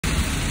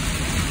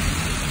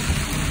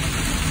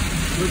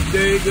Good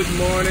day, good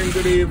morning,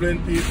 good evening,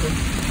 people.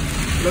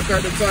 Look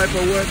at the type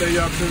of weather you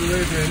have to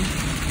live in,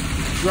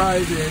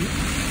 driving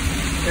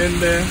in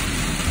the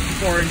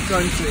foreign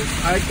countries.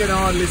 I can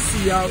hardly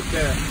see out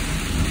there.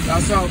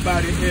 That's how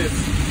bad it is.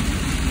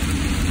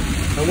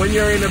 And when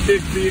you're in a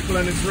big vehicle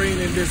and it's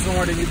raining this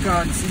morning, you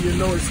can't see, you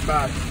know it's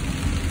bad.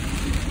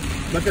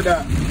 Look at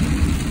that.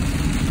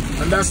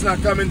 And that's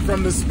not coming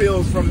from the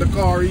spills from the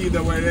car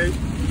either, where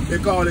they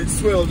call it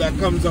swill that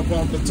comes up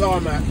off the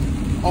tarmac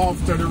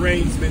after the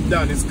rain's been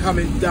done. It's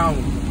coming down.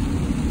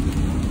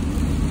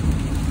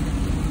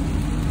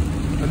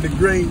 And the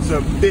grains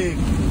are big,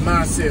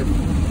 massive.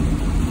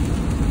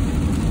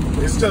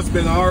 It's just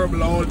been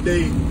horrible all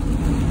day.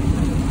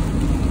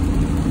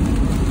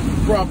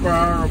 Proper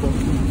horrible.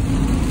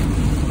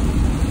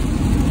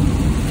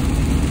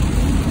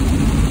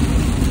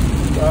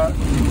 But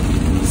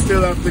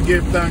still have to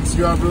give thanks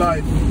you have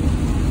life.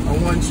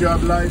 And once you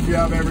have life, you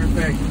have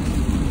everything.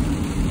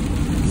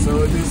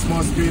 So this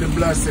must be the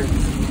blessings.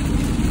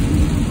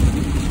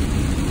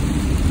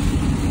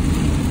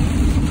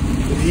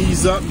 It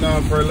ease up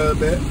now for a little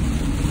bit.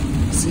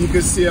 So you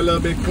can see a little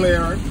bit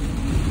clearer.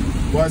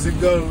 But as it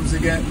goes,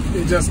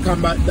 it just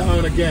come back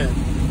down again.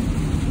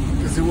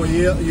 Because it was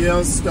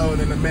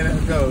hailstone a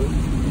minute ago.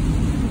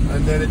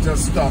 And then it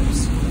just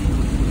stops.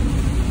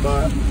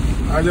 But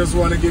I just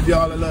want to give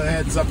y'all a little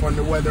heads up on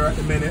the weather at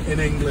the minute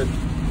in England.